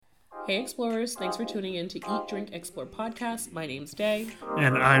Hey Explorers, thanks for tuning in to Eat, Drink, Explore podcast. My name's Day.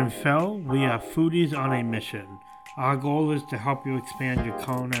 And I'm Phil. We are foodies on a mission. Our goal is to help you expand your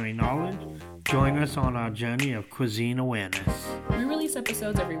culinary knowledge. Join us on our journey of cuisine awareness. We release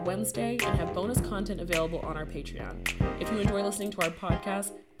episodes every Wednesday and have bonus content available on our Patreon. If you enjoy listening to our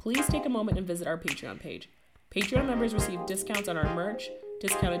podcast, please take a moment and visit our Patreon page. Patreon members receive discounts on our merch,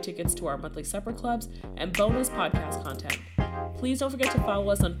 discounted tickets to our monthly supper clubs, and bonus podcast content. Please don't forget to follow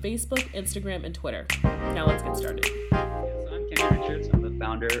us on Facebook, Instagram, and Twitter. Now let's get started. So I'm Kenny Richards. I'm the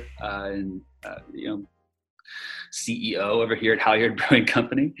founder and CEO over here at Halyard Brewing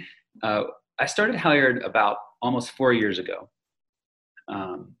Company. I started Halyard about almost 4 years ago,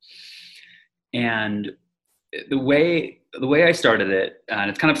 and the way I started it, and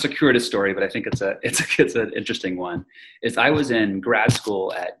it's kind of a circuitous story, but I think it's an interesting one. Is I was in grad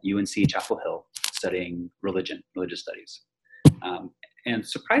school at UNC Chapel Hill studying religious studies. And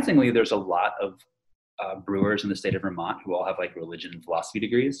surprisingly, there's a lot of brewers in the state of Vermont who all have like religion and philosophy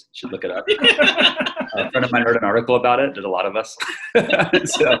degrees. You should look it up. A friend of mine wrote an article about it. There's a lot of us.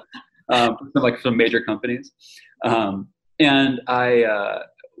 So, some major companies. And I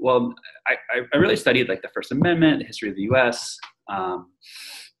really studied like the First Amendment, the history of the U.S., and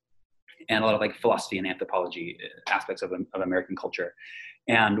a lot of like philosophy and anthropology aspects of American culture.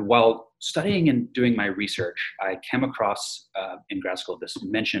 And while studying and doing my research, I came across in grad school this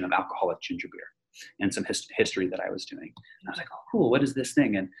mention of alcoholic ginger beer and some history that I was doing. And I was like, oh, cool, what is this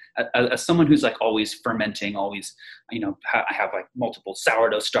thing? And as someone who's like always fermenting, always, I have like multiple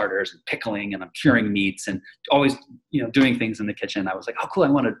sourdough starters and pickling, and I'm curing meats and always, doing things in the kitchen. I was like, oh, cool, I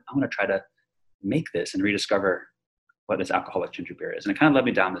want to try to make this and rediscover what this alcoholic ginger beer is. And it kind of led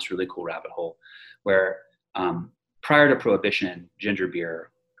me down this really cool rabbit hole where, prior to Prohibition, ginger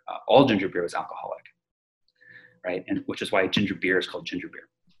beer, all ginger beer was alcoholic, right? And which is why ginger beer is called ginger beer.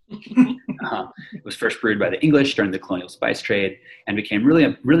 It was first brewed by the English during the colonial spice trade and became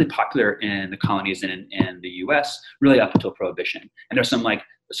really, really popular in the colonies and in the U.S. really up until Prohibition. And there's some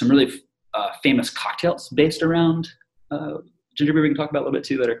really famous cocktails based around ginger beer we can talk about a little bit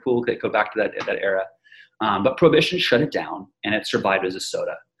too that are cool, that go back to that era. But Prohibition shut it down, and it survived as a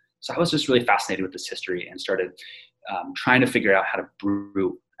soda. So I was just really fascinated with this history and started trying to figure out how to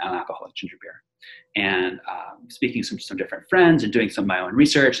brew an alcoholic ginger beer. And speaking to some different friends and doing some of my own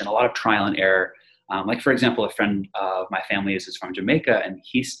research and a lot of trial and error. Like, for example, a friend of my family is from Jamaica, and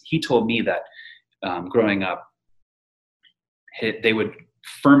he told me that growing up, they would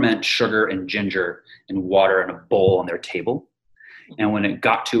ferment sugar and ginger and water in a bowl on their table. And when it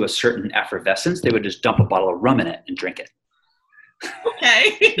got to a certain effervescence, they would just dump a bottle of rum in it and drink it.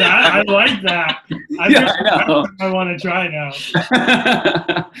 Okay. Yeah, I like that. I want to try now.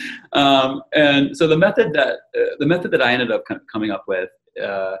 And so the method that I ended up coming up with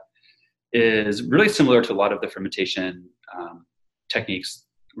is really similar to a lot of the fermentation techniques,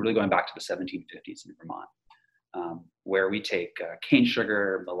 really going back to the 1750s in Vermont, where we take cane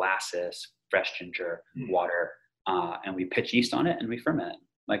sugar, molasses, fresh ginger, water, and we pitch yeast on it and we ferment it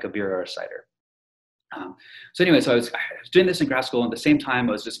like a beer or a cider. So I was doing this in grad school, and at the same time,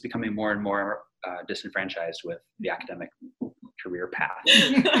 I was just becoming more and more disenfranchised with the academic career path.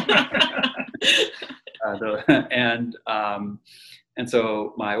 And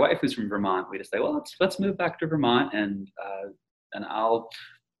so my wife, who's from Vermont, we just say, well, let's move back to Vermont, and I'll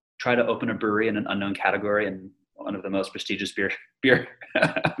try to open a brewery in an unknown category in one of the most prestigious beer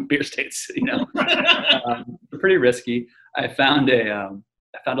states. Pretty risky. I found a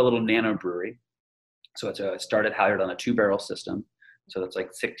little nano brewery. So it started Halyard on a 2-barrel system. So that's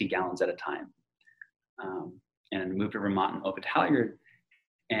like 60 gallons at a time. And moved to Vermont and opened Halyard,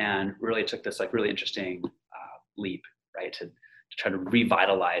 and really took this like really interesting leap, right? To try to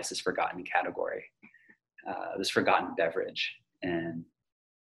revitalize this forgotten category, this forgotten beverage in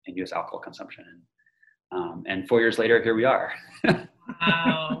U.S. alcohol consumption. And 4 years later, here we are.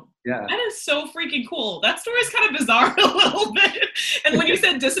 Wow. Yeah. That is so freaking cool. That story's kind of bizarre a little bit. And when you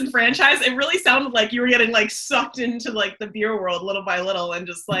said disenfranchised, it really sounded like you were getting like sucked into like the beer world little by little and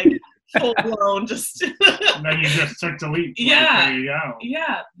just like full blown just. And then you just took the leap. Yeah. There you go.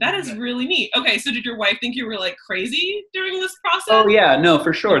 Yeah. That is really neat. Okay. So did your wife think you were like crazy during this process? Oh yeah, no,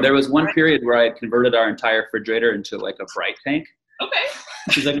 for sure. There was one period where I converted our entire refrigerator into like a bright tank. Okay.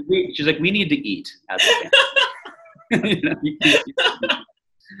 She's like, we need to eat as a family.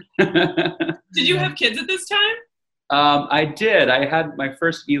 Did you have kids at this time? I did. I had my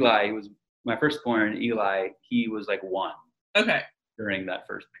first Eli. He was my firstborn Eli. He was like 1. Okay. During that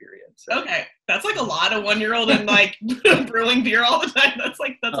first period. So. Okay. That's like a lot of 1-year-old and like brewing beer all the time. That's.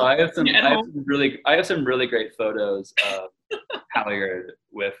 I have some really great photos of Halyard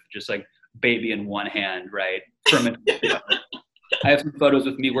with just like baby in one hand, right? I have some photos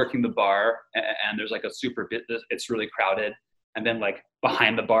with me working the bar, and there's like a super bit. It's really crowded, and then like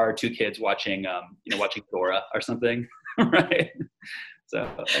behind the bar, 2 kids watching, watching Dora or something, right? So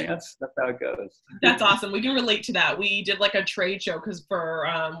I think that's how it goes. That's awesome. We can relate to that. We did like a trade show because for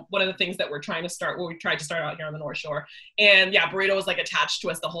one of the things that we tried to start out here on the North Shore. And yeah, Burrito was like attached to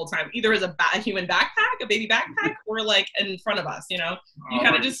us the whole time, either as a human backpack, a baby backpack, or like in front of us, you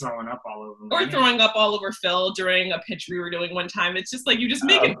kind of just throwing up all over. Or throwing up all over Phil during a pitch we were doing one time. It's just like, you just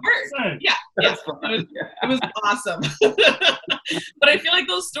make it work. Yeah. It was awesome. But I feel like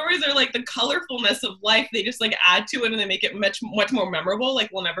those stories are like the colorfulness of life. They just like add to it and they make it much more memorable.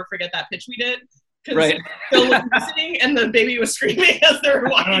 Like we'll never forget that pitch we did because Phil was listening and the baby was screaming as they were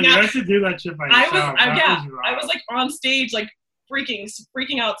walking out. You have to do that shit by yourself. I was like on stage, like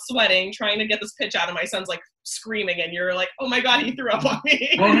freaking out, sweating, trying to get this pitch out, and my son's like screaming, and you're like, "Oh my god, he threw up on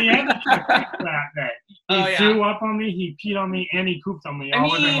me!" Well, he had that day. He threw up on me, he peed on me, and he pooped on me.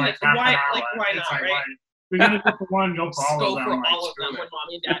 All within like half an hour. Like, why not? Like, right? We're gonna go for one, go for all of them. Go for all of them when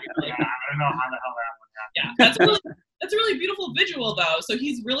mommy and daddy are like, I don't know how the hell that one happened. Yeah, that's a really beautiful visual though. So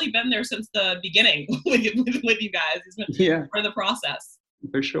he's really been there since the beginning with you guys. He's been part of the process.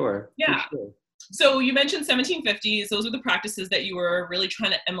 For sure. Yeah. For sure. So you mentioned 1750s. Those are the practices that you were really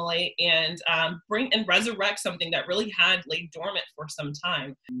trying to emulate and bring and resurrect something that really had laid dormant for some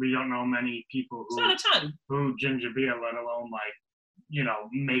time. We don't know many people who ginger beer, let alone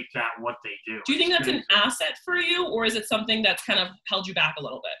make that what they do. Do you think that's an asset for you, or is it something that's kind of held you back a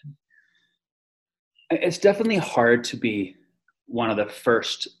little bit? It's definitely hard to be one of the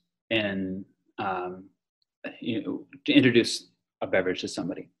first in, to introduce a beverage to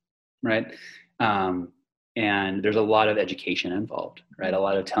somebody, right? And there's a lot of education involved, right? A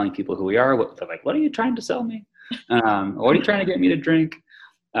lot of telling people who we are. What are you trying to sell me? What are you trying to get me to drink?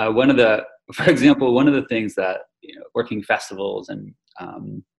 For example, one of the things that working festivals and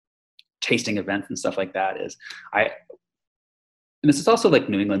tasting events and stuff like that is and this is also like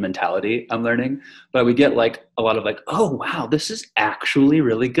New England mentality I'm learning, but we get like a lot of like, oh wow, this is actually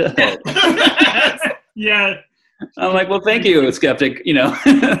really good. Yeah. I'm like, well, thank you, skeptic,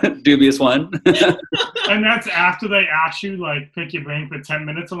 dubious one. And that's after they ask you, like, pick your brain for 10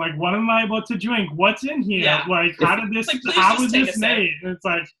 minutes. I'm like, what am I about to drink? What's in here? Yeah. Like, how was this made? And it's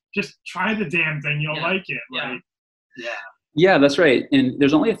like, just try the damn thing. You'll like it. Yeah. Yeah, that's right. And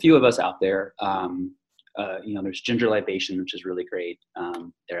there's only a few of us out there. There's Ginger Libation, which is really great.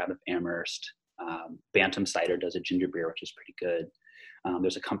 They're out of Amherst. Bantam Cider does a ginger beer, which is pretty good.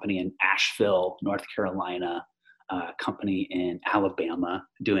 There's a company in Asheville, North Carolina, a company in Alabama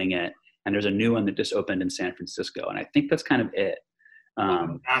doing it. And there's a new one that just opened in San Francisco. And I think that's kind of it.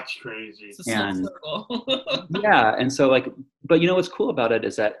 That's crazy. It's a circle. Yeah. And so but what's cool about it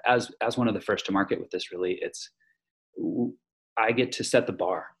is that as one of the first to market with this, really, I get to set the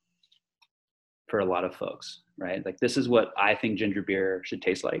bar for a lot of folks, right? Like, this is what I think ginger beer should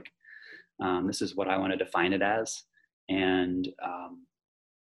taste like. This is what I want to define it as. And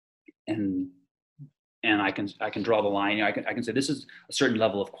I can draw the line. I can say this is a certain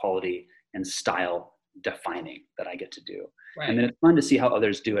level of quality and style defining that I get to do. Right. And then it's fun to see how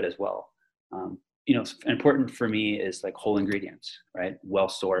others do it as well. Important for me is like whole ingredients, right? Well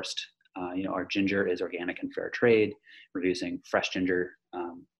sourced. Our ginger is organic and fair trade. We're using fresh ginger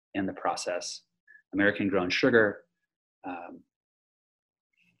in the process, American grown sugar,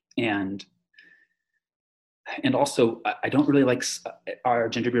 and also I don't really like our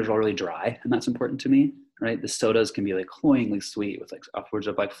ginger beers are all really dry, and that's important to me, right? The sodas can be like cloyingly sweet with like upwards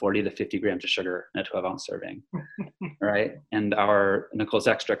of like 40 to 50 grams of sugar in a 12-ounce serving, right? And our Nichols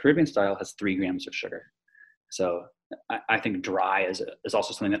Extra Caribbean style has 3 grams of sugar. So I think dry is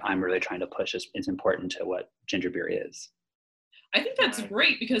also something that I'm really trying to push is important to what ginger beer is. I think that's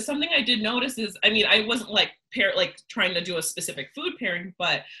great, because something I did notice is, I wasn't like trying to do a specific food pairing,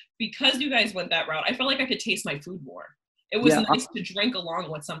 but because you guys went that route, I felt like I could taste my food more. It was nice to drink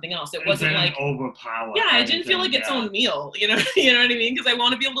along with something else. It wasn't like overpower. Yeah, it didn't feel like its own meal. You know what I mean? Because I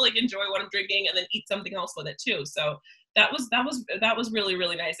want to be able to like enjoy what I'm drinking and then eat something else with it too. So that was really,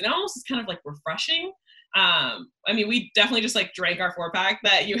 really nice, and it almost is kind of like refreshing. We definitely just like drank our 4-pack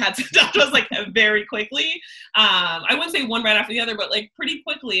that you had sent out to us like very quickly. I wouldn't say one right after the other, but like pretty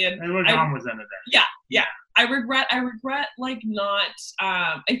quickly. And we're gone within a day. Yeah. I regret like not.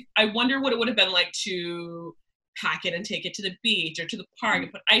 I wonder what it would have been like to pack it and take it to the beach or to the park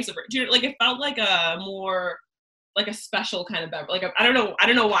and put ice over it. Like it felt like a more like a special kind of beverage. Like I don't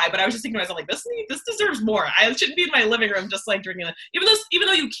know why, but I was just thinking to myself like this deserves more. I shouldn't be in my living room just like drinking it. Even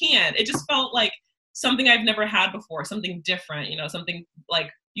though you can, it just felt like something I've never had before, something different, you know, something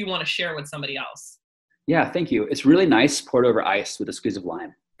like you want to share with somebody else. Yeah, thank you. It's really nice poured over ice with a squeeze of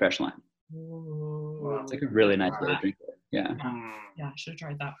lime, fresh lime. Ooh. It's like a really nice way to drink it. Yeah. Yeah, I should have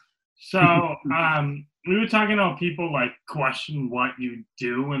tried that. So, we were talking about people like question what you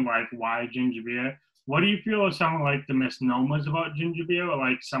do and like why ginger beer. What do you feel are some of like the misnomers about ginger beer, or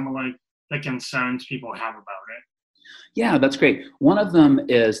like some of like the concerns people have about it? Yeah, that's great. One of them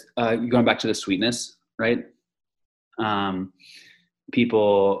is going back to the sweetness, right?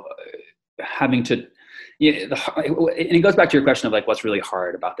 People having to, and it goes back to your question of like what's really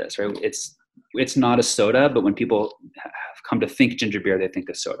hard about this, right? It's not a soda, but when people have come to think ginger beer, they think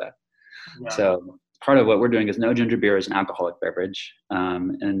of soda. Yeah. So part of what we're doing is no, ginger beer is an alcoholic beverage,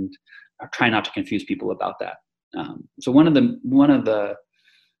 and try not to confuse people about that. So one of the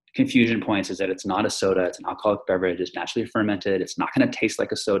confusion points is that it's not a soda, it's an alcoholic beverage, it's naturally fermented, it's not going to taste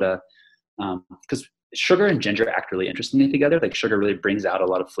like a soda, because sugar and ginger act really interestingly together. Like sugar really brings out a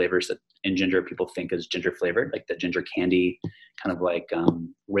lot of flavors that in ginger people think is ginger flavored, like the ginger candy, kind of like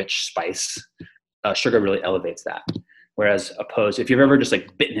rich spice. Sugar really elevates that. Whereas opposed, if you've ever just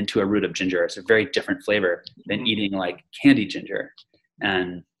like bitten into a root of ginger, it's a very different flavor than eating like candy ginger.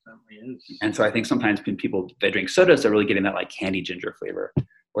 And so I think sometimes when they drink sodas, they're really getting that like candy ginger flavor.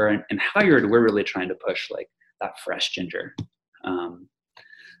 Where in Halyard, we're really trying to push like that fresh ginger.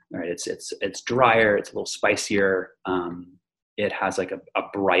 Right, it's drier, it's a little spicier. It has like a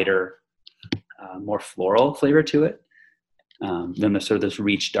brighter, more floral flavor to it than the sort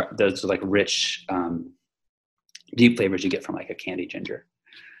of those like rich, deep flavors you get from like a candy ginger.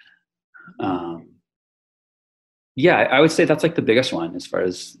 Yeah, I would say that's like the biggest one as far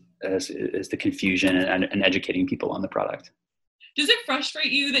as the confusion and educating people on the product. Does it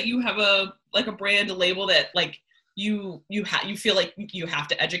frustrate you that you have a brand, a label that like you feel like you have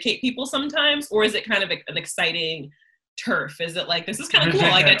to educate people sometimes, or is it kind of an exciting turf? Is it like, this is kind of cool,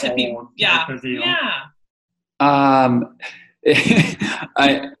 I get to people? Yeah. I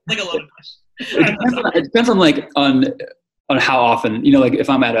like a loaded question. It depends on how often, you know, like if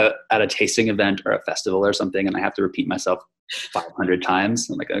I'm at a tasting event or a festival or something and I have to repeat myself 500 times,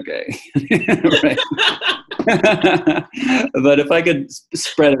 I'm like, okay. Right. But if I could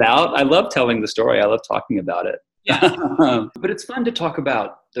spread it out, I love telling the story. I love talking about it. Yeah. But it's fun to talk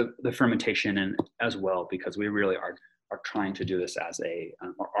about the fermentation and as well, because we really are trying to do this as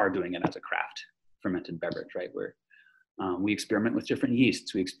or are doing it as a craft fermented beverage, right? Where we experiment with different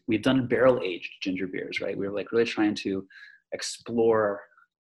yeasts. We've done barrel aged ginger beers, right? We're like really trying to explore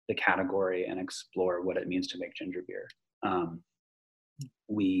the category and explore what it means to make ginger beer.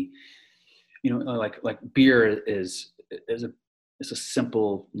 Like beer is a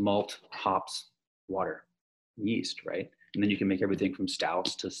simple malt, hops, water, yeast, right? And then you can make everything from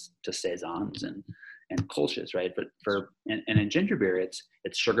stouts to saisons and kolsches, right? But in ginger beer, it's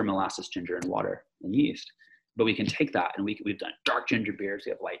sugar, molasses, ginger, and water and yeast. But we can take that and we've done dark ginger beers.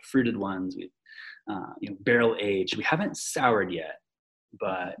 We have light fruited ones. We've barrel aged. We haven't soured yet,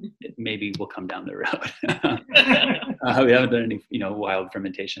 but it maybe will come down the road. We haven't done any wild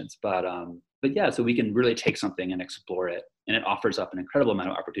fermentations, but yeah. So we can really take something and explore it, and it offers up an incredible amount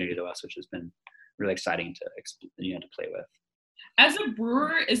of opportunity to us, which has been really exciting to play with. As a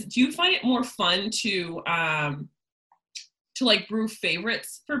brewer, do you find it more fun to like brew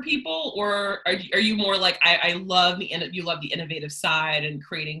favorites for people, or are you more like you love the innovative side and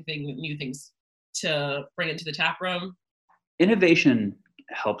creating new things to bring into the tap room? Innovation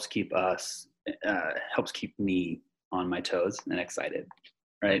helps keep me on my toes and excited,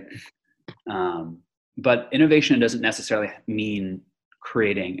 right? But innovation doesn't necessarily mean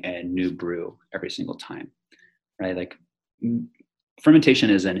creating a new brew every single time, right? Like fermentation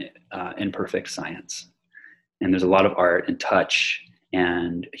is an imperfect science. And there's a lot of art and touch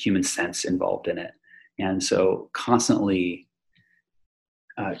and human sense involved in it. And so constantly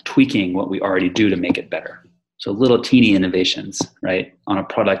tweaking what we already do to make it better. So little teeny innovations, right, on a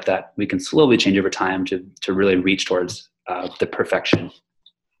product that we can slowly change over time to really reach towards the perfection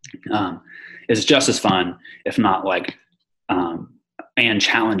is just as fun, if not like, and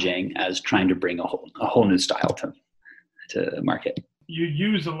challenging as trying to bring a whole new style to market. You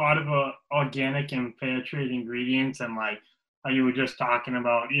use a lot of organic and fair trade ingredients, and like how you were just talking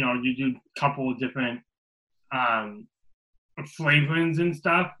about, you do a couple of different flavorings and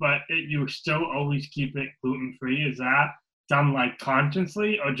stuff, but you still always keep it gluten-free. Is that done like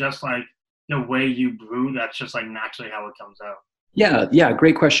consciously, or just like the way you brew, that's just like naturally how it comes out? Yeah,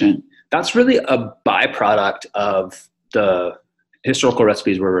 great question. That's really a byproduct of the historical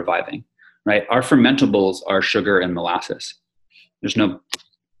recipes we're reviving, right? Our fermentables are sugar and molasses. There's no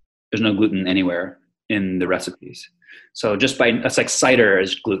gluten anywhere in the recipes. So it's like cider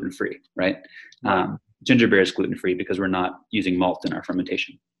is gluten-free, right? Ginger beer is gluten-free because we're not using malt in our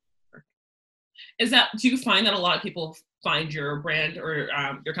fermentation. Do you find that a lot of people find your brand or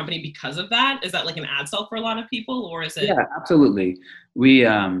your company because of that? Is that like an ad sell for a lot of people, or is it? Yeah, absolutely. We,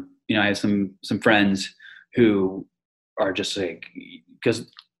 I have some friends who are just like,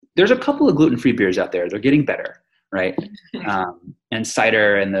 because there's a couple of gluten-free beers out there. They're getting better, right? And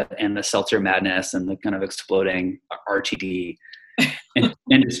cider and the seltzer madness and the kind of exploding RTD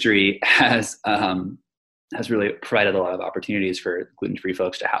industry has really provided a lot of opportunities for gluten-free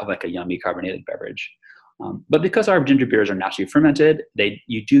folks to have like a yummy carbonated beverage. But because our ginger beers are naturally fermented,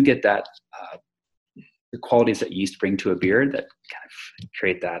 you do get that the qualities that yeast bring to a beer that kind of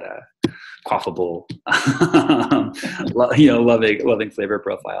create that quaffable, loving flavor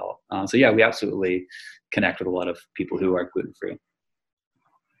profile. So yeah, we absolutely connect with a lot of people who are gluten-free.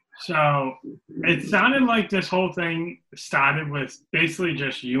 So it sounded like this whole thing started with basically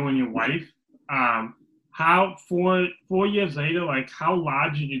just you and your wife. How 4 years later, like how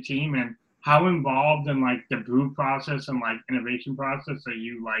large is your team and how involved in like the brew process and like innovation process are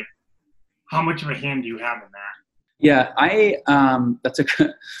you? Like, how much of a hand do you have in that? Yeah,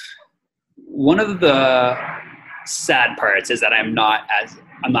 one of the sad parts is that I'm not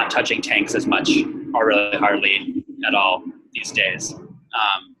touching tanks as much, or really hardly at all these days.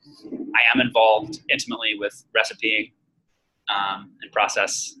 I am involved intimately with recipe and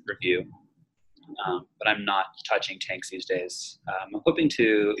process review, but I'm not touching tanks these days. I'm hoping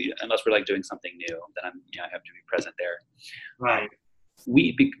to, unless we're like doing something new, then I have to be present there. Right.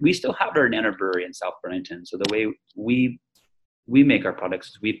 We still have our nano brewery in South Burlington. So the way we make our products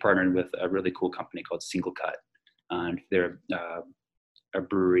is we've partnered with a really cool company called Single Cut. They're a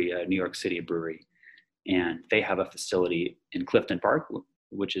brewery, a New York City brewery, and they have a facility in Clifton Park,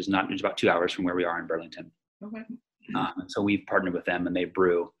 which is about 2 hours from where we are in Burlington. Okay. So we've partnered with them, and they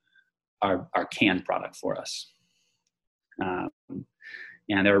brew our canned product for us.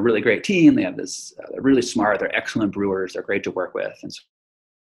 And they're a really great team. They have this, they're really smart. They're excellent brewers. They're great to work with. And so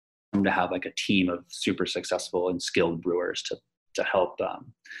to have like a team of super successful and skilled brewers to help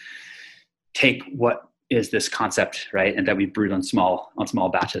take what is this concept, right, and that we brewed on small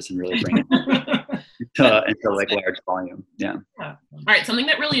batches and really bring it into like large volume. Yeah. All right. Something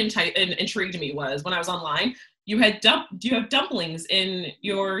that really intrigued me was when I was online, do you have dumplings in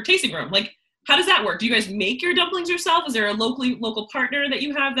your tasting room? Like, how does that work? Do you guys make your dumplings yourself? Is there a local partner that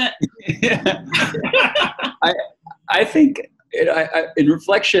you have that? I think in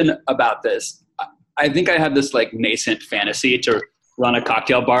reflection about this, I think I have this like nascent fantasy to run a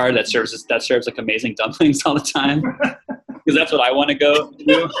cocktail bar that serves like amazing dumplings all the time, because that's what I want to go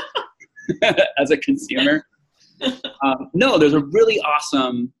do as a consumer. No, there's a really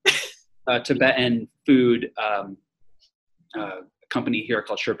awesome Tibetan food company here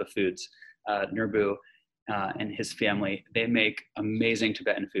called Sherpa Foods. Nurbu and his family, they make amazing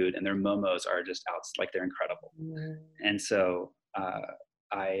Tibetan food, and their momos are just out, like they're incredible. And so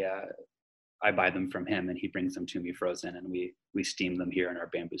I buy them from him, and he brings them to me frozen, and we steam them here in our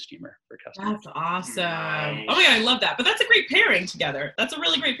bamboo steamer for customers. That's awesome. Nice. Oh my God, I love that. But that's a great pairing together. That's a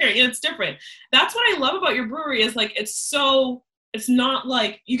really great pairing. And it's different. That's what I love about your brewery is like, it's not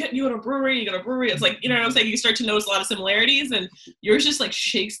like you go to a brewery, it's like, you know what I'm saying? You start to notice a lot of similarities, and yours just like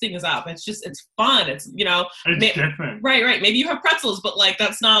shakes things up. It's fun. It's, it's different. Right. Maybe you have pretzels, but like,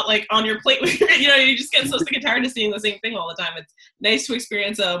 that's not like on your plate. You just get so sick and tired of seeing the same thing all the time. It's nice to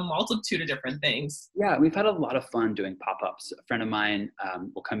experience a multitude of different things. Yeah. We've had a lot of fun doing pop-ups. A friend of mine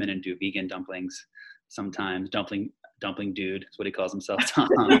will come in and do vegan dumplings sometimes. Dumpling dude is what he calls himself.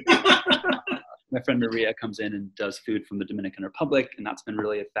 My friend Maria comes in and does food from the Dominican Republic, and that's been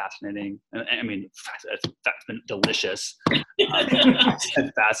really fascinating. I mean, that's been delicious.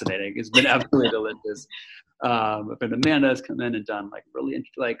 And fascinating. It's been absolutely delicious. My friend Amanda has come in and done like really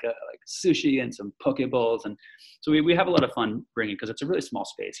like sushi and some poke bowls, and so we have a lot of fun bringing, because it's a really small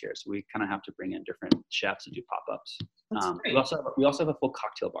space here, so we kind of have to bring in different chefs and do pop-ups. We also have a full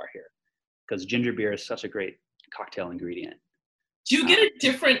cocktail bar here, because ginger beer is such a great cocktail ingredient. Do you get a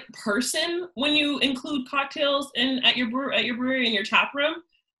different person when you include cocktails at your brewery in your tap room,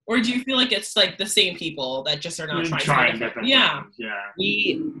 or do you feel like it's like the same people that just are not trying different? Yeah. Yeah.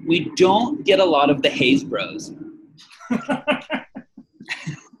 We don't get a lot of the haze bros,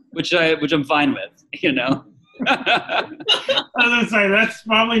 which I'm fine with. I was gonna say that's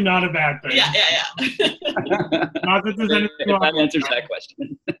probably not a bad thing. Yeah. Not that there's anything if that answers that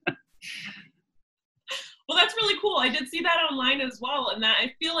question. Well, that's really cool. I did see that online as well. And that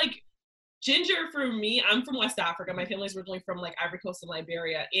I feel like ginger for me, I'm from West Africa. My family's originally from like Ivory Coast and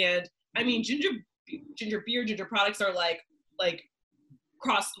Liberia. And I mean, ginger ginger beer, ginger products are like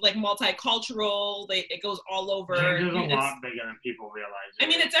cross, like multicultural. It goes all over. Ginger's a lot bigger than people realize. I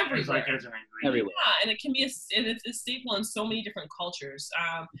mean, it's everywhere. It's like as an ingredient. Everywhere. Yeah, and it can be it's a staple in so many different cultures.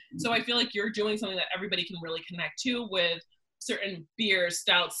 So I feel like you're doing something that everybody can really connect to with certain beers,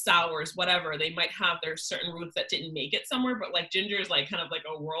 stouts, sours, whatever. They might have their certain roots that didn't make it somewhere, but like ginger is like kind of like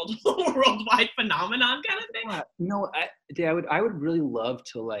a worldwide phenomenon kind of thing. Yeah, I would really love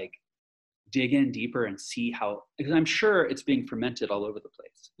to like dig in deeper and see how, because I'm sure it's being fermented all over the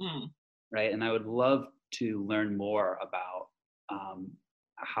place, right? And I would love to learn more about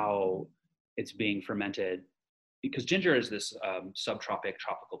how it's being fermented, because ginger is this subtropic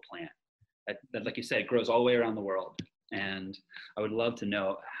tropical plant that, like you said, grows all the way around the world. And I would love to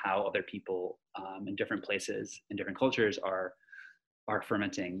know how other people in different places, in different cultures are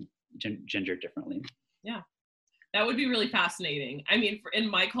fermenting ginger differently. Yeah. That would be really fascinating. I mean,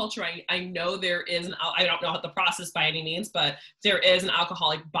 in my culture, I know there is I don't know the process by any means, but there is an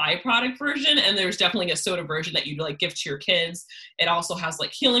alcoholic byproduct version, and there's definitely a soda version that you like give to your kids. It also has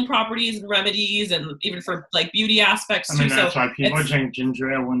like healing properties and remedies, and even for like beauty aspects too. I mean, that's why people drink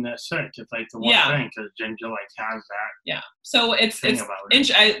ginger ale when they're sick. It's like the one thing, because ginger like has that. Yeah. So it's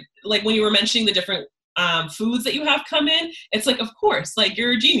like when you were mentioning the different foods that you have come in, it's like, of course, like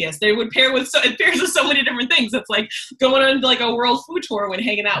you're a genius. They would it pairs with so many different things. It's like going on like a world food tour when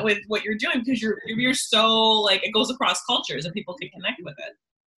hanging out with what you're doing, because you're so like, it goes across cultures and people can connect with it.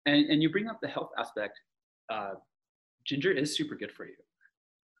 And you bring up the health aspect. Ginger is super good for you.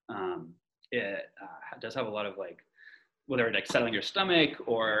 It does have a lot of like, whether it's like settling your stomach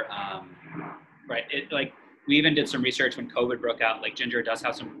or right. It like, we even did some research when COVID broke out. Like ginger does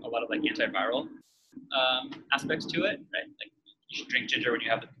have a lot of like antiviral aspects to it, right? Like you should drink ginger when you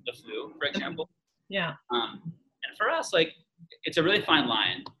have the flu, for example. Yeah. And for us, like it's a really fine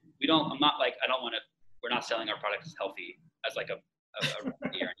line. We're not selling our product as healthy as like a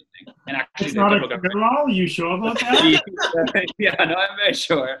remedy or anything. And actually, it's not a law. You sure about that? Yeah, no, I'm very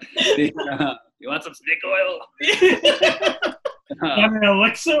sure. You want some snake oil? An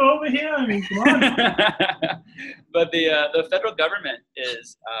elixir over here? I mean, come on. But the federal government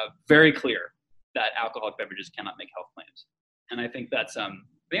is very clear that alcoholic beverages cannot make health claims, and I think that's a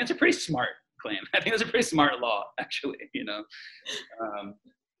pretty smart claim. I think that's a pretty smart law, actually. You know,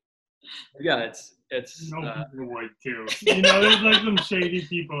 yeah, it's. People would too. You know, there's like some shady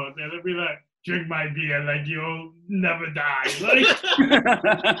people out there. They'll be like, drink my beer, like you'll never die. Like,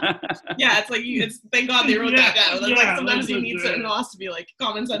 yeah, it's like thank God they wrote that down. Like sometimes you need certain laws to be like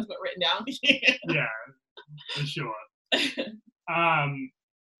common sense but written down. Yeah, for sure.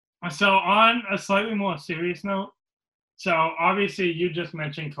 So on a slightly more serious note, so obviously you just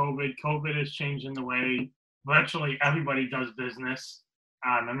mentioned COVID. COVID is changing the way virtually everybody does business.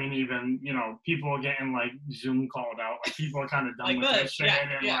 I mean, even, you know, people are getting like Zoom called out. Like people are kind of done with this shit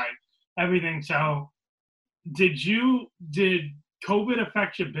and like everything. So did COVID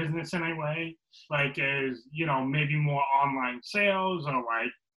affect your business in any way? Like, you know, maybe more online sales or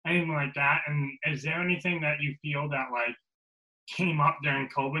like anything like that? And is there anything that you feel that like came up during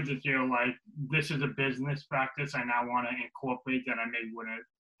COVID that you're like, this is a business practice I now want to incorporate that I maybe wouldn't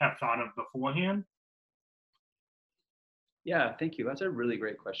have thought of beforehand? Yeah, thank you. That's a really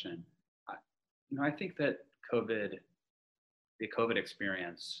great question. I think that the COVID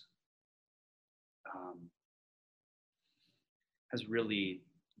experience has really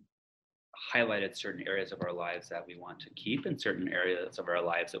highlighted certain areas of our lives that we want to keep and certain areas of our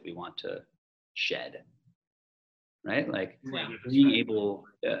lives that we want to shed, right? Like being able,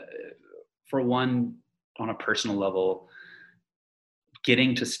 for one, on a personal level,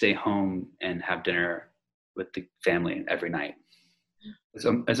 getting to stay home and have dinner with the family every night is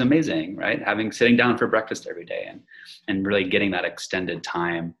amazing, right? Sitting down for breakfast every day and really getting that extended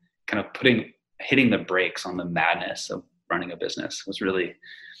time, kind of hitting the brakes on the madness of running a business was really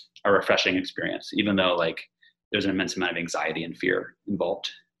a refreshing experience, even though like there's an immense amount of anxiety and fear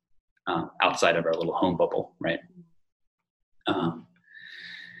involved outside of our little home bubble, right? I'm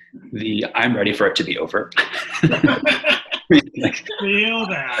ready for it to be over. Like, feel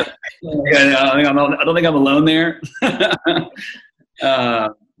that. I don't think I'm alone there.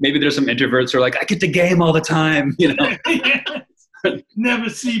 Maybe there's some introverts who are like, I get to game all the time, you know. Never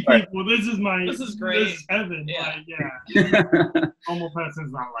see people. This is great. This is heaven. Yeah. Like, Normal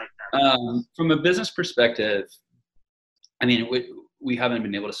person's not like that. From a business perspective, I mean, we haven't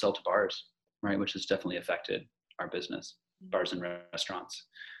been able to sell to bars, right? Which has definitely affected our business, bars and restaurants.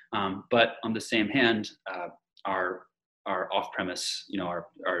 But on the same hand, our off-premise, you know,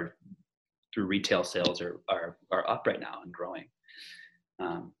 our through retail sales are up right now and growing,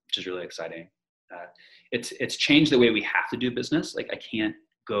 which is really exciting. it's changed the way we have to do business. Like I can't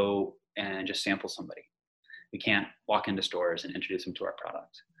go and just sample somebody. We can't walk into stores and introduce them to our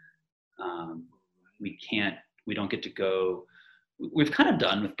product. We don't get to go. We've kind of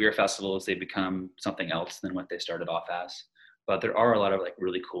done with beer festivals. They become something else than what they started off as. But there are a lot of like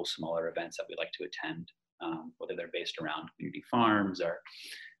really cool smaller events that we like to attend, whether they're based around community farms or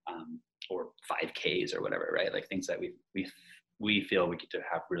 5Ks or whatever, right? Like things that we feel we get to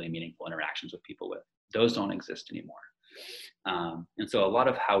have really meaningful interactions with people with. Those don't exist anymore. And so a lot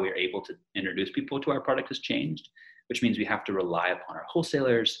of how we're able to introduce people to our product has changed, which means we have to rely upon our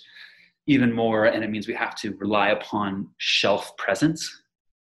wholesalers even more. And it means we have to rely upon shelf presence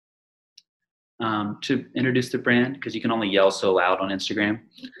to introduce the brand, because you can only yell so loud on Instagram.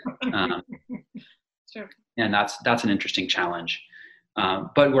 Sure. And that's an interesting challenge.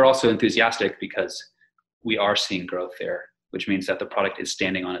 But we're also enthusiastic because we are seeing growth there, which means that the product is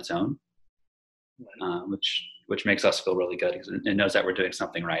standing on its own, which makes us feel really good because it knows that we're doing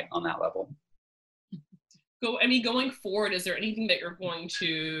something right on that level. Going forward, is there anything that you're going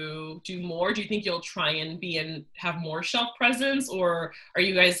to do more? Do you think you'll try and have more shelf presence, or are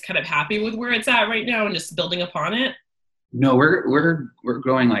you guys kind of happy with where it's at right now and just building upon it? No, we're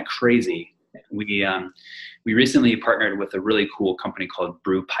growing like crazy. We recently partnered with a really cool company called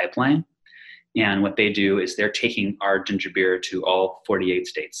Brew Pipeline, and what they do is they're taking our ginger beer to all 48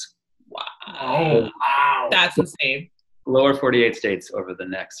 states. Wow. Oh, wow. That's insane. Lower 48 states over the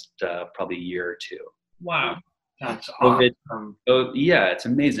next probably year or two. Wow. That's awesome. So yeah, it's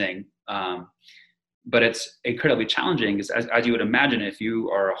amazing. But it's incredibly challenging because as you would imagine, if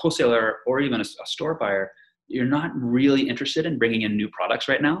you are a wholesaler or even a store buyer, you're not really interested in bringing in new products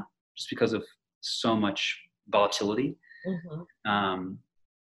right now just because of so much volatility. Mm-hmm.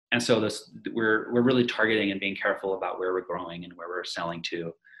 And so we're really targeting and being careful about where we're growing and where we're selling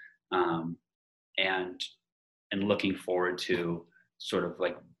to, and looking forward to sort of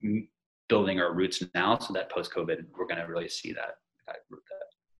like building our roots now, so that post-COVID we're going to really see that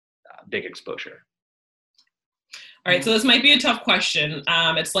big exposure. All right, so this might be a tough question.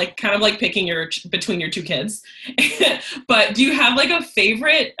 It's like kind of like picking between your two kids. But do you have like a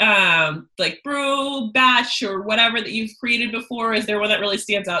favorite like brew, batch, or whatever that you've created before? Is there one that really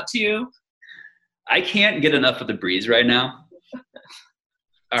stands out to you? I can't get enough of the breeze right now.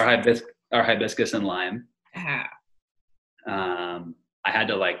 Our hibiscus and lime. Yeah. I had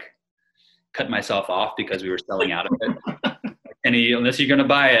to like cut myself off because we were selling out of it. Unless you're gonna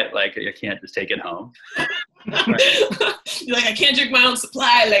buy it, like you can't just take it home. Right. You're like, I can't drink my own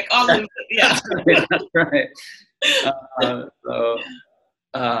supply, like all of it. Yeah. That's right.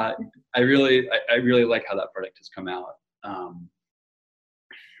 I really like how that product has come out.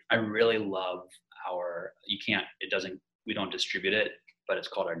 I really love we don't distribute it, but it's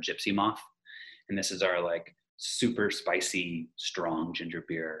called our Gypsy Moth. And this is our like super spicy, strong ginger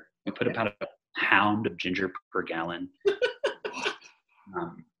beer. We put about a pound of ginger per gallon.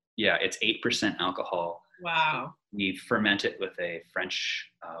 Yeah, it's 8% alcohol. Wow. We ferment it with a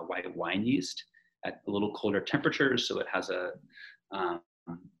French white wine yeast at a little colder temperatures, so it has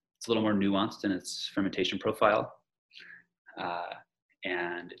it's a little more nuanced in its fermentation profile.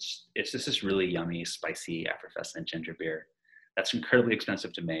 And it's just this really yummy, spicy, effervescent ginger beer that's incredibly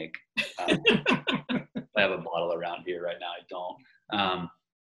expensive to make. I have a bottle around here right now. I don't.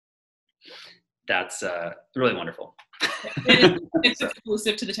 That's really wonderful. It's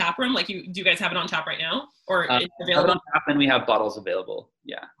exclusive to the tap room. Like, do you guys have it on tap right now, or it's available? Have it on tap, and we have bottles available.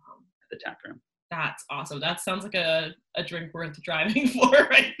 Yeah, at the tap room. That's awesome. That sounds like a drink worth driving for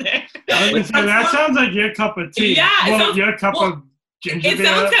right there. That sounds like your cup of tea. Yeah, your cup of ginger beer.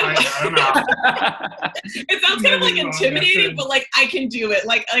 I don't know. It sounds kind of like intimidating, but like I can do it.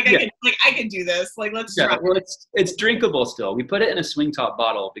 I can do this. Like, let's try. Well, it's drinkable still. We put it in a swing top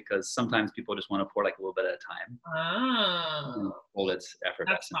bottle because sometimes people just want to pour like a little bit at a time. Oh. Hold its effervescent.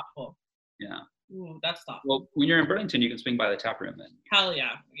 That's thoughtful. Yeah. Ooh, that's thoughtful. Well, when you're in Burlington, you can swing by the tap room. Hell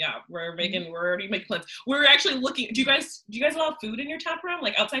yeah. Yeah. We're already making plans. We're actually looking, do you guys allow food in your tap room?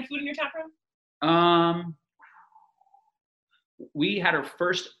 Like outside food in your tap room? We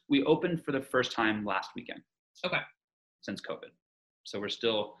opened for the first time last weekend. Okay. Since COVID. So we're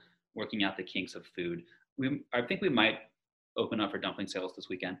still working out the kinks of food. I think we might open up for dumpling sales this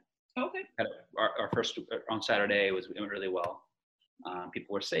weekend. Okay. Our first on Saturday it went really well.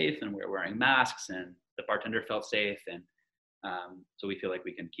 People were safe and we were wearing masks and the bartender felt safe. And so we feel like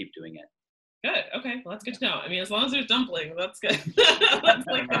we can keep doing it. Good. Okay. Well, that's good to know. I mean, as long as there's dumpling, that's good. That's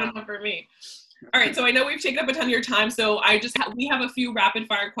like good enough for me. All right, so I know we've taken up a ton of your time, so we have a few rapid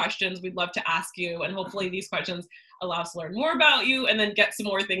fire questions we'd love to ask you, and hopefully these questions allow us to learn more about you and then get some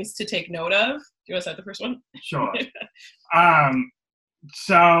more things to take note of. Do you want to start the first one? Sure.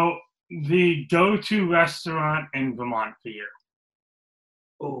 So the go-to restaurant in Vermont for you?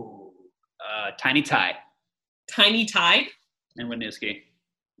 Oh, Tiny Thai. Tiny Thai? And Winooski.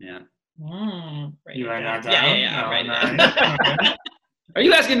 Yeah. Right. You write that Yeah, down? yeah, right. Nice. Are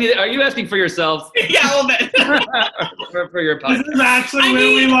you asking for yourself? Yeah, a little bit. or for your podcast? This is actually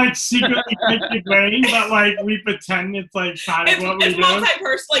where we like secretly pick your brain, but like we pretend it's like part of what we do. It's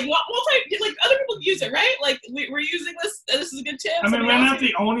multi-person, like other people use it, right? Like we're using this. This is a good tip. I mean, we're not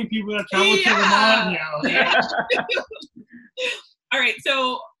the only people that travel to Vermont. Yeah. All right,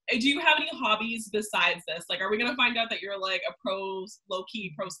 so do you have any hobbies besides this? Like, are we gonna find out that you're like a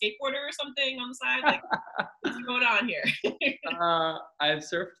low-key pro skateboarder or something on the side? Like, what's going on here? I've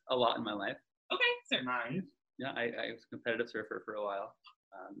surfed a lot in my life. Okay, surf. Nice. Yeah, I was a competitive surfer for a while.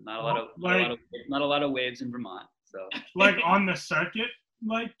 Not a lot of waves in Vermont. So like on the circuit,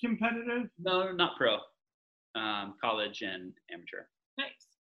 like competitive? No, not pro. College and amateur. Nice.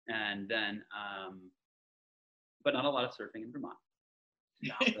 And then, but not a lot of surfing in Vermont.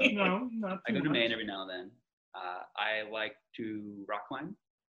 So, no, not I go to much. Maine every now and then. I like to rock climb.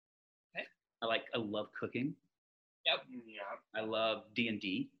 Okay. I love cooking. Yep. Yeah. I love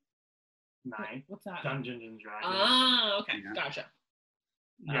D&D. Nice. What's that? Dungeons and Dragons. Ah, okay, Yeah. Gotcha.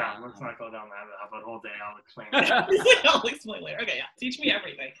 Yeah, let's not go down that rabbit hole. Whole day I'll explain it. I'll explain later. Okay, yeah. Teach me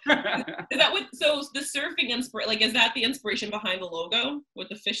everything. Is that what? So the surfing is that the inspiration behind the logo with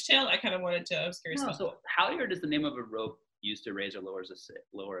the fishtail? I was curious. No, so Halyard is the name of a rope used to raise or lower a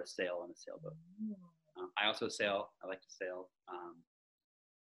sail on a sailboat. I also sail. I like to sail.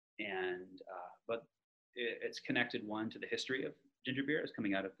 But it's connected to the history of ginger beer. It's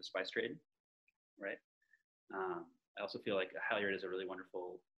coming out of the spice trade, right? I also feel like Halyard is a really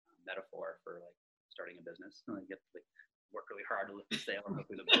wonderful metaphor for like starting a business. You get to work really hard to lift the sail and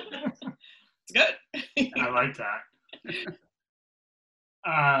hopefully the boat moves. It's good. I like that.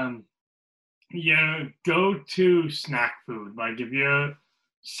 Your go-to snack food, like if you're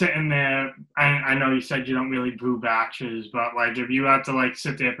sitting there, I know you said you don't really brew batches, but like if you have to like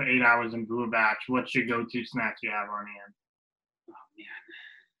sit there for 8 hours and brew a batch, what's your go-to snack you have on hand? Oh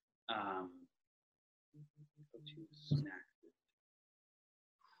man. Go-to snack food.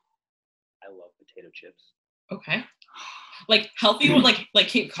 I love potato chips. Okay. Like healthy one, like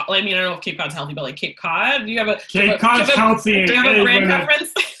Cape Cod. I mean, I don't know if Cape Cod's healthy, but like Cape Cod. Do you have a Cape Cod's healthy? Do you have a brand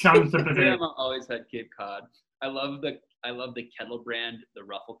preference? Comes to potato. Grandma always had Cape Cod. I love the Kettle brand, the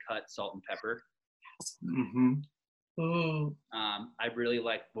Ruffle Cut salt and pepper. Mm-hmm. Ooh. I really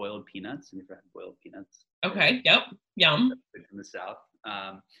like boiled peanuts. Have you ever had boiled peanuts? Okay. Yep. Yum. From the South.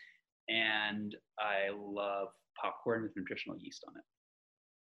 And I love popcorn with nutritional yeast on it.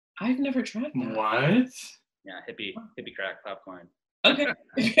 I've never tried that. What? Yeah, hippie crack popcorn. Okay. All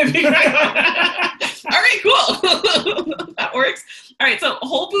right, cool. That works. All right, so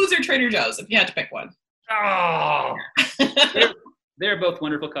Whole Foods or Trader Joe's, if you had to pick one. Oh, they're both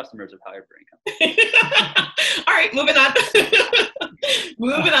wonderful customers of Halyard Brewing Company. All right, moving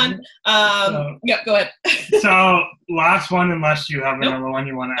on. Yeah, go ahead. So, last one, unless you have another one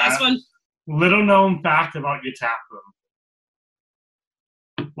you want to add. Last one. Little known fact about your tap room.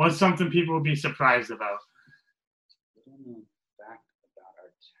 What's something people would be surprised about? Little known fact about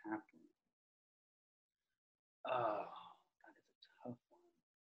our tap room. Oh, that is a tough one.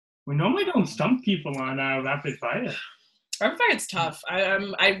 We normally don't stump people on rapid fire. Rapid fire, it's tough.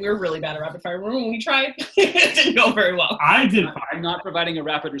 We're really bad at rapid fire. Remember when we tried? It didn't go very well. I did. I'm not providing a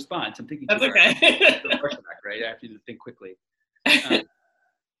rapid response. I'm thinking. That's okay. Right? I have to think quickly.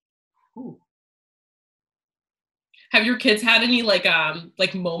 Have your kids had any like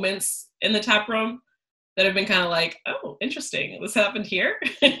moments in the tap room that have been kind of like, oh, interesting, this happened here?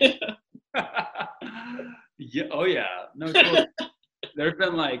 Yeah. Oh yeah. No. Totally. There've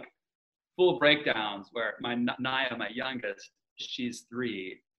been like full breakdowns where my Naya, my youngest, she's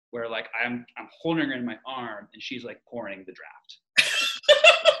 3, where like I'm holding her in my arm and she's like pouring the draft.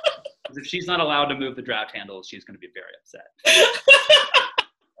 If she's not allowed to move the draft handles, she's going to be very upset.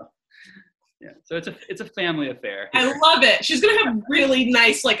 Yeah, so it's a family affair. I love it. She's gonna have really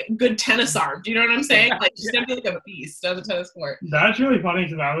nice, like, good tennis arm. Do you know what I'm saying? Like, she's gonna be like a beast on the tennis court. That's really funny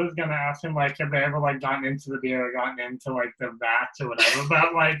because I was gonna ask him like, have they ever like gotten into the beer or gotten into like the vats or whatever?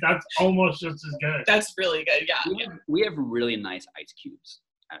 But like, that's almost just as good. That's really good. Yeah. We have really nice ice cubes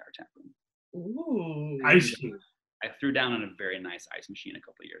at our tap room. Ooh. Ice cubes. I threw down on a very nice ice machine a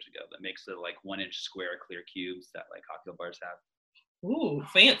couple of years ago that makes the like 1-inch square clear cubes that like cocktail bars have. Ooh,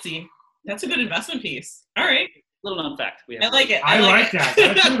 fancy. That's a good investment piece. All right. Little known fact. I like it. I like that.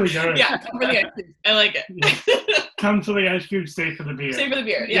 That's really good. Yeah, come for the ice cube. I like it. Yeah. Come to the ice cube, stay for the beer. Stay for the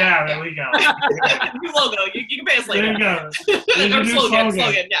beer. Yeah, there we go. New logo. You can pay us later. There you go. There's Or a new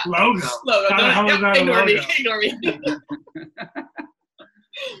slogan. Yeah. Logo. How the hell is that a Ignore logo? me. Ignore me.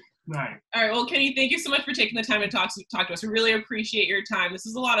 Nice. All right. Well, Kenny, thank you so much for taking the time to talk to us. We really appreciate your time. This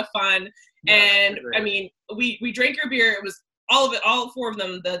is a lot of fun. Yeah, And great. I mean, we drank your beer. It was all of it. All 4 of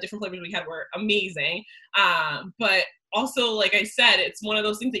them, the different flavors we had were amazing. But also, like I said, it's one of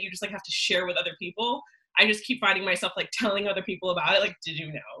those things that you just like have to share with other people. I just keep finding myself like telling other people about it. Like, did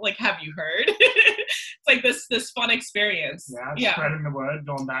you know? Like, have you heard? It's like this fun experience. Yeah, spreading the word,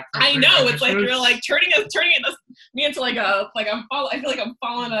 going back. I know. It's like you're like turning me into like I feel like I'm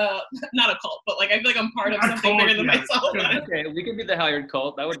following not a cult, but like I feel like I'm part of something bigger than myself. Okay, we could be the Halyard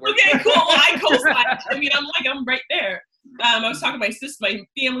cult. That would work. Okay, cool. Well, I co-sign. I mean, I'm right there. I was talking to my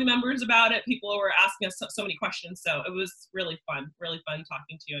family members about it. People were asking us so many questions, so it was really fun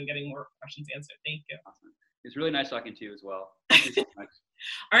talking to you and getting more questions answered. Thank you. Awesome. It's really nice talking to you as well. Thank you so much.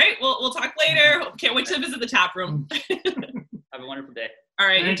 All right, well, we'll talk later. Can't wait to visit the tap room. Have a wonderful day. All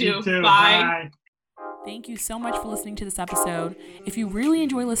right, Thank you you too. too. Bye. Thank you so much for listening to this episode. If you really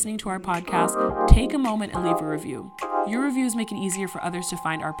enjoy listening to our podcast, take a moment and leave a review. Your reviews make it easier for others to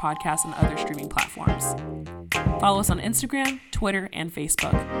find our podcast on other streaming platforms. Follow us on Instagram, Twitter, and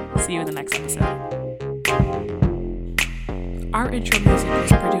Facebook. See you in the next episode. Our intro music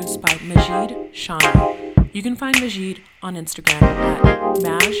is produced by Majid Shana. You can find Majid on Instagram at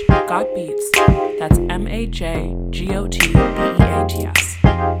Maj.Beats. That's MAJGOTBEATS.